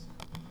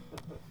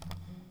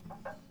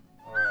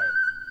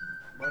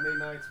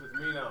Nights with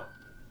Mino,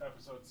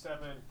 episode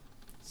 7,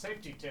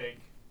 safety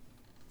take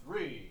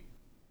 3.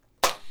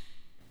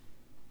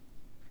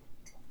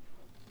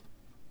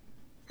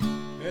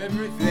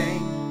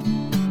 Everything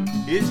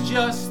is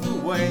just the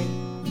way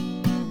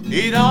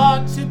it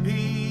ought to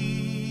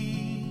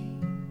be.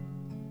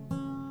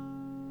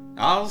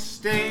 I'll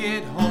stay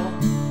at home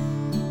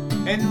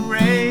and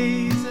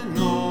raise a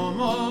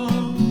normal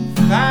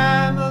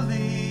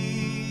family.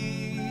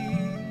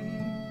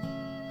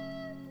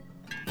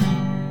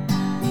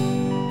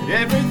 And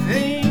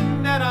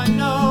everything that I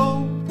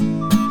know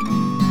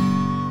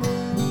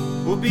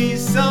will be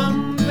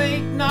some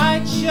late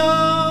night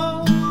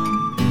show.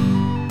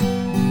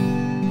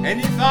 And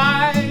if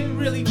I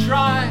really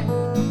try,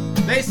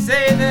 they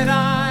say that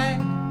I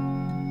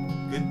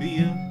could be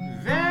a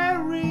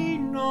very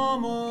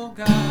normal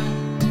guy.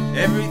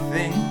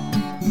 Everything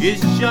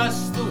is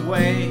just the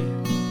way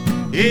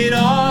it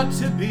ought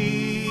to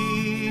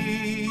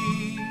be.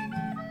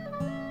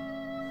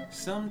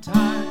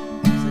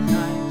 Sometimes at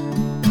night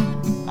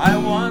I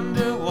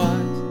wonder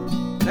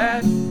what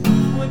that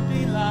would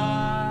be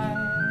like.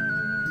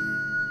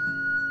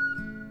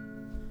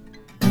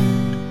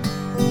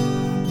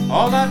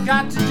 All I've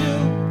got to do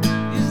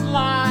is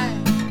lie.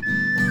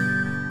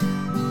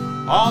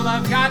 All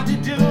I've got to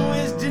do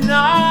is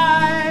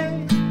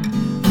deny.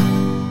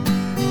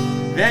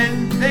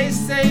 Then they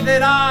say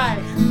that I